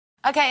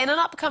OK, in an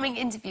upcoming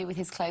interview with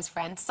his close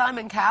friend,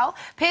 Simon Cowell,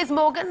 Piers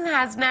Morgan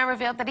has now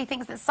revealed that he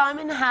thinks that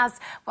Simon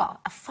has, well,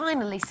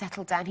 finally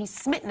settled down. He's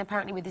smitten,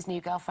 apparently, with his new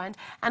girlfriend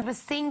and was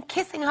seen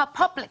kissing her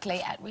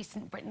publicly at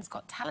recent Britain's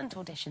Got Talent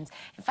auditions.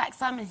 In fact,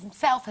 Simon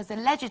himself has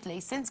allegedly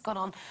since gone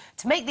on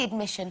to make the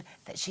admission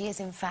that she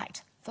is, in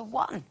fact, the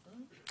one.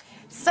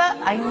 So,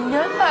 I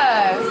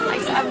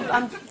know.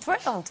 I'm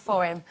thrilled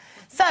for him.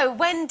 So,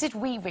 when did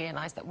we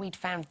realise that we'd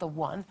found the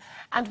one,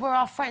 and were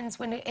our friends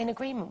in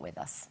agreement with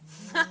us?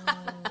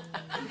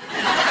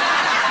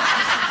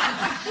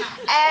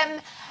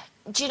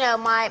 Do you know,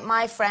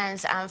 my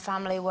friends and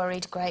family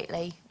worried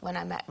greatly when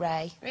I met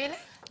Ray. Really?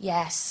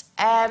 Yes.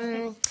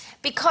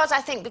 Because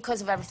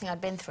of everything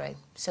I'd been through.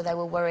 So they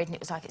were worried, and it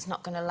was like, it's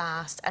not going to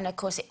last. And, of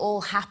course, it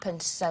all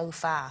happened so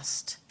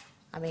fast.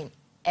 I mean,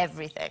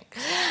 everything.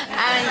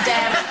 And,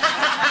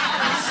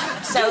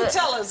 so... Do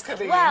tell us,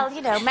 Camille. Well,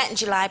 you know, met in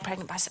July,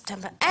 pregnant by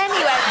September. Anyway...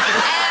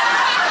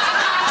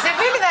 Is it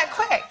really that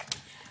quick?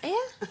 Yeah.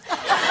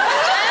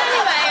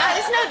 Anyway,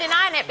 there's no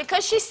denying it,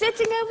 because she's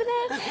sitting over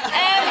there.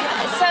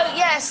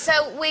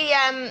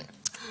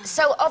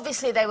 So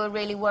obviously they were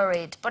really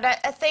worried, but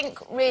I think,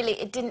 really,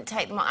 it didn't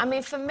take them... I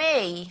mean, for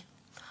me,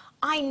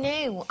 I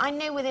knew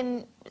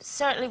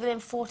certainly within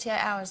 48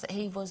 hours that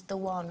he was the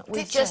one.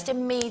 We just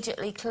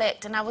immediately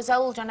clicked, and I was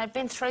older, and I'd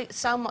been through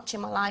so much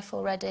in my life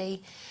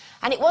already.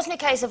 And it wasn't a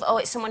case of, oh,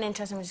 it's someone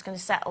interesting, I'm just going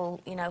to settle,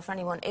 you know, for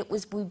anyone. It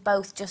was, we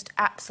both just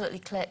absolutely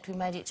clicked. We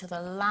made each other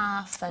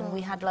laugh, and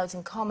we had loads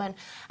in common.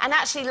 And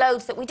actually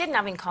loads that we didn't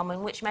have in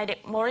common, which made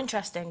it more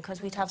interesting,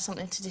 because we'd have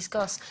something to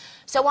discuss.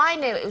 So I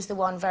knew it was the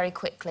one very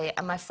quickly,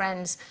 and my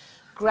friends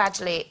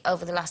gradually,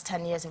 over the last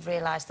 10 years, have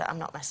realised that I'm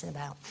not messing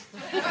about.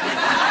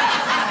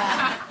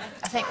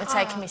 I think they're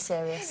taking me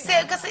serious.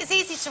 Because it's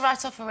easy to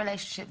write off a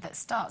relationship that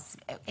starts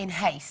in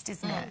haste,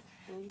 isn't it?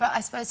 But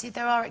I suppose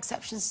there are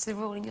exceptions to the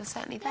rule, and you're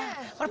certainly there.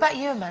 What about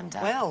you, Amanda?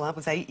 Well, I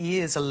was 8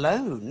 years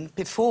alone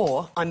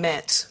before I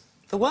met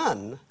the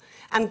one.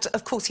 And,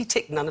 of course, he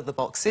ticked none of the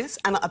boxes,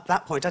 and at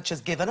that point, I'd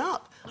just given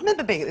up. I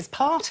remember being at this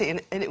party,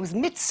 and it was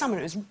midsummer,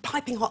 it was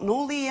piping hot, and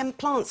all the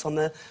plants on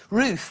the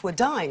roof were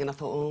dying, and I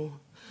thought, oh,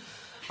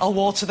 I'll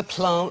water the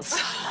plants,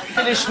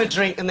 finish my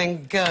drink, and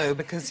then go,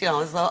 because, you know, I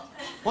was like,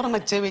 what am I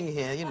doing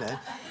here, you know?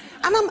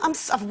 And I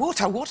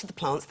watered the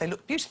plants, they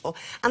looked beautiful.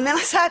 And then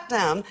I sat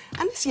down,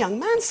 and this young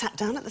man sat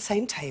down at the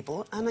same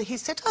table, and he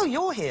said, oh,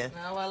 you're here.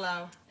 Oh,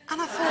 hello.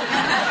 And I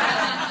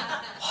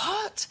thought,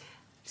 what?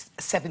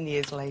 7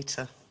 years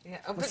later. Yeah.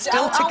 We're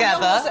still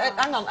together.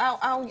 Hang on,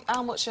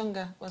 how much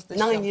younger was this?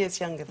 9 years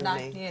younger than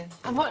 9 me. years.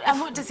 And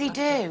what does he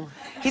do?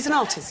 He's an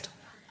artist.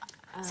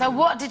 So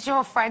what did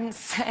your friends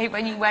say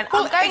when you went,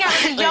 I'm going out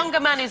with a younger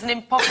man who's an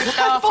impoverished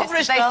artist?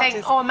 Did they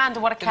think, oh,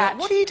 Amanda, what a catch?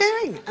 What are you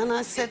doing? And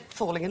I said,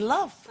 falling in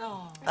love.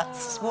 Oh.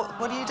 That's what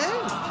do you do?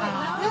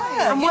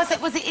 Yeah. And was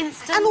it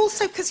instant? And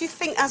also because you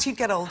think as you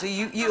get older,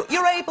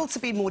 you're able to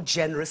be more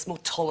generous, more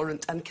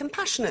tolerant and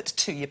compassionate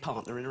to your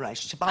partner in a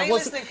relationship. Are you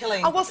listening,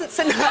 Colleen? I wasn't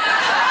saying...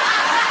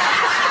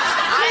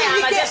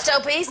 I just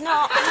hope he's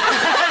not.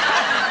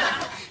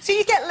 So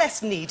you get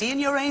less needy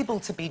and you're able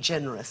to be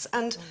generous,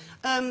 and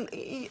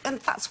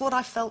that's what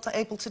I felt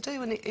able to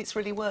do, and it's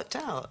really worked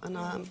out, and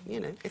you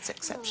know, it's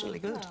exceptionally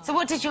good. So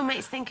what did your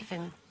mates think of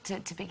him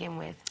to begin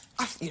with?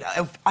 I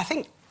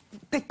think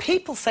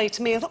people say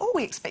to me, oh,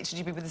 we expected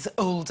you to be with this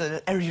older,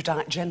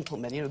 erudite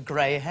gentleman, you know,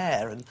 grey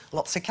hair and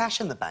lots of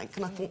cash in the bank,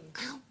 and I thought,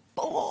 how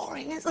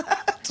boring is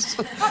that?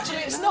 Actually,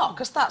 it's not,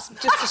 because that's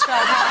just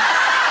described how...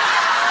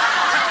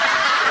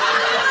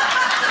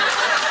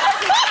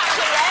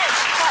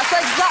 That's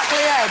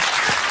exactly Ed.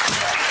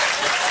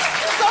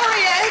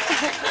 Sorry, Ed.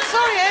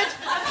 Sorry, Ed.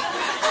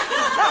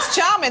 That's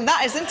charming,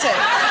 that, isn't it?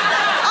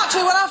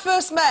 Actually, when I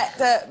first met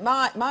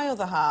my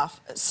other half,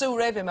 Sue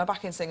Raven, my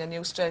backing singer,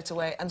 knew straight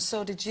away, and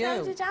so did you.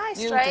 So did I,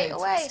 straight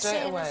away.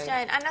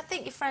 And I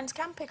think your friends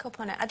can pick up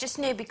on it. I just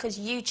knew because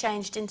you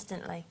changed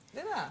instantly.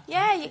 Did I?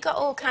 Yeah, you got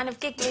all kind of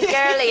giggly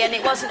girly, and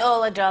it wasn't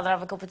all I'd rather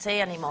have a cup of tea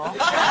anymore. You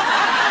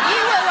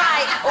were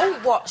like, oh,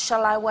 what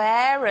shall I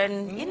wear?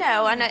 And, you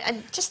know,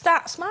 and just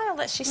that smile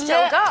that she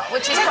still got,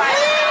 which is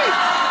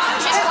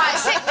quite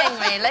sickening,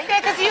 really. Yeah,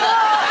 because you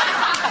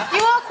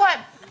are quite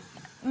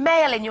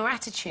male in your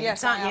attitudes,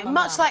 yes, aren't you?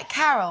 Much like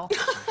Carol.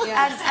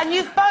 Yes. And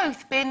you've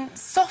both been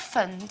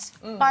softened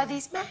by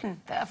these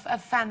men that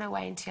have found their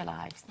way into your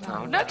lives.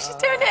 Oh, look, she's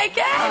doing it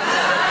again.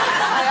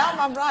 I am.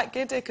 I'm right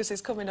giddy because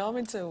he's coming home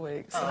in 2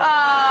 weeks.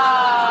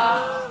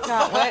 Oh.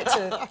 Can't wait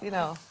to, you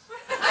know.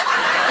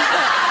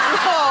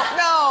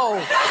 No.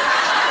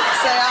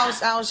 Say,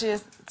 how's your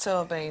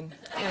toe been?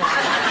 You know.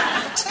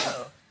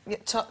 Toe?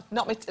 Yeah,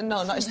 not me.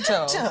 No, not his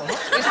toe. Toe?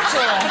 His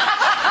toe.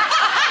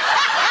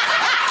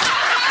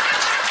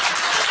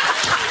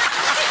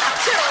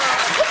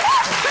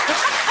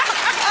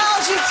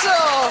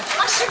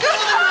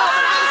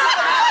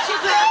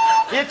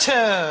 Your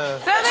toe.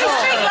 Don't they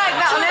speak like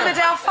that on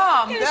Emmerdale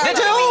Farm? They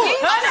do.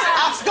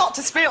 I've got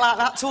to speak like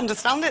that to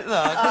understand it,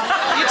 though.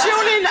 You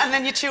tune in and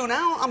then you tune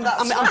out. I'm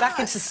back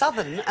into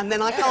Southern, and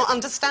then I can't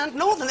understand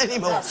Northern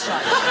anymore. That's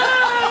right.